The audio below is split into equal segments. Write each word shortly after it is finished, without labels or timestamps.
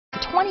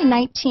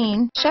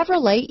2019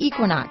 Chevrolet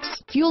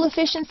Equinox. Fuel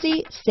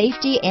efficiency,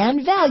 safety,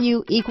 and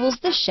value equals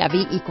the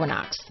Chevy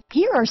Equinox.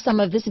 Here are some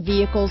of this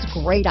vehicle's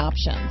great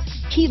options: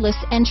 keyless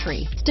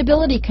entry,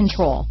 stability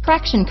control,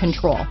 traction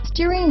control,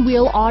 steering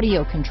wheel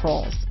audio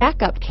controls,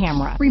 backup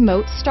camera,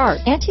 remote start,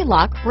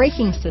 anti-lock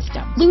braking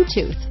system,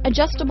 Bluetooth,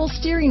 adjustable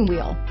steering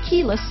wheel,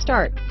 keyless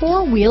start,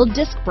 four-wheel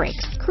disc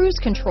brakes, cruise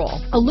control,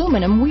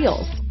 aluminum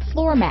wheels,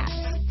 floor mats,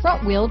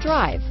 front-wheel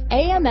drive,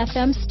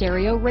 AM/FM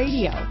stereo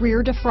radio,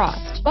 rear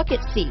defrost, bucket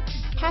seats,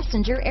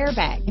 passenger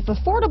airbag. If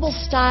affordable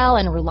style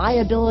and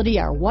reliability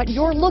are what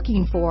you're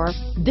looking for,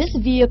 this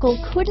vehicle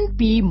couldn't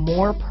be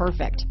more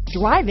perfect.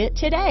 Drive it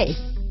today.